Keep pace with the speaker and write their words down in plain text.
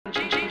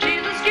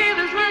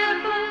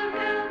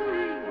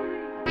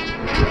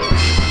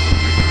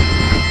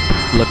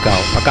look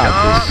out. I got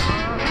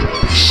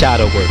this.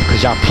 Shadow work,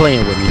 cause y'all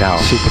playing with me now.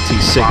 Super T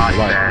signal,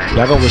 right?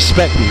 Y'all gonna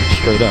respect me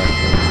straight up.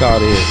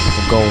 Got it.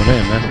 I'm going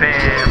in, man.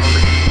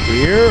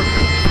 Here.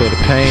 Feel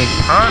the pain.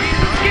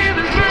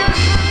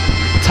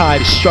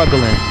 Tired of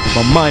struggling,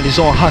 my mind is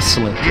on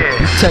hustling.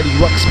 Teddy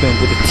Ruxpin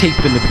with a tape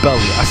in the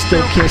belly, I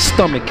still can't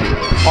stomach it.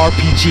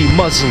 RPG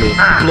muzzle it,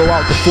 blow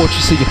out the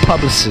fortress of your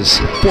publicists.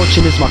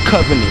 Fortune is my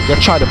covenant, y'all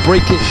try to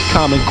break it,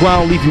 common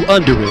ground leave you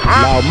under it.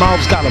 Loud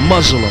mouths gotta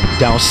muzzle them,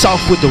 down south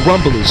with the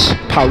rumblers.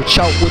 Pouch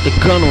out with the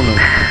gun on them,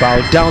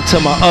 bow down to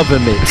my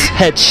oven mitts.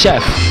 Head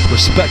chef,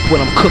 respect what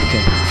I'm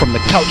cooking. From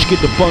the couch get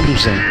the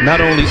bundles in.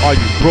 Not only are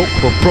you broke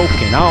but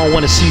broken, I don't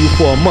wanna see you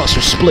for a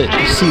muscle split.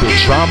 You see the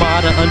drama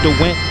I done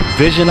underwent?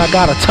 Vision, I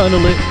gotta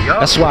tunnel it.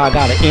 That's why I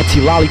got an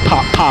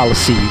anti-lollipop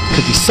policy,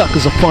 cause these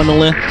suckers are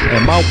funneling.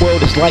 And my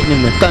world is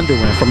lightning and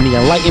thundering. From the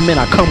enlightenment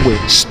I come with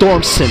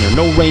storm center,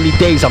 no rainy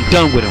days, I'm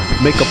done with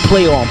them. Make a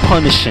play or I'm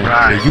punishing.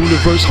 The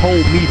universe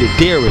hold me the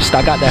dearest.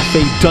 I got that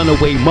Faye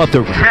Dunaway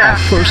mothering. At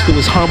first it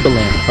was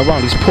humbling,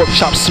 around these pork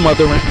chops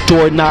smothering.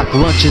 Door knock,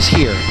 lunch is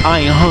here,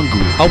 I ain't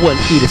hungry. I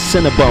wouldn't eat a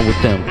Cinnabon with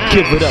them.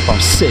 Give it up,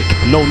 I'm sick,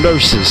 no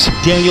nurses.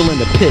 Daniel in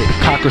the pit,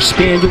 Cocker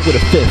Spaniel with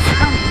a fifth.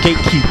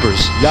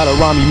 Gatekeepers, y'all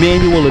around me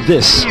manual of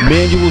this.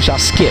 Manuals y'all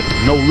skip,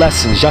 no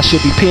lessons, y'all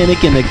should be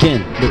panicking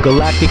again. The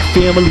galactic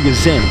family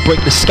is in,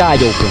 break the sky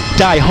open.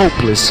 Die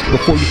hopeless,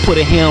 before you put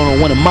a hand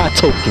on one of my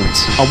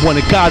tokens. I'm one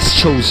of God's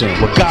chosen,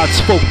 with God's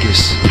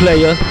focus.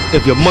 Player,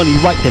 if your money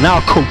right then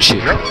I'll coach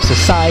it.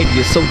 Society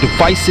is so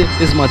divisive,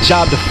 it's my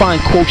job to find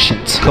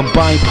quotients.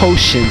 Combine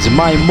potions,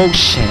 my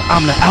emotion,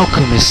 I'm the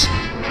alchemist.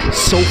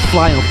 So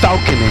fly on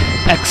falconing,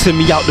 Xing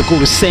me out to go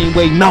the same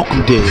way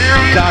Malcolm did.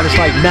 God is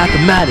like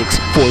mathematics,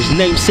 for his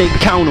namesake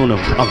count on him.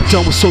 I'm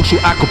done with social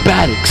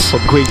acrobatics,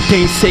 for Great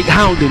Dane's sake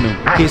hounding them.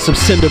 Here's some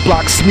cinder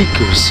block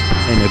sneakers,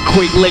 and the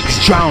Great Lakes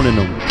drowning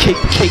them. Cake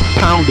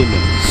pounding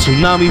them.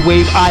 Tsunami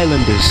Wave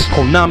Islanders,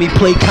 Konami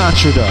play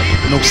Contra up.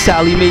 No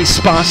Sally Mae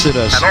sponsored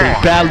us, they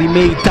badly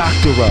made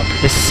Doctor up.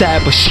 It's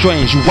sad but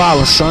strange, you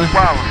wildin' son.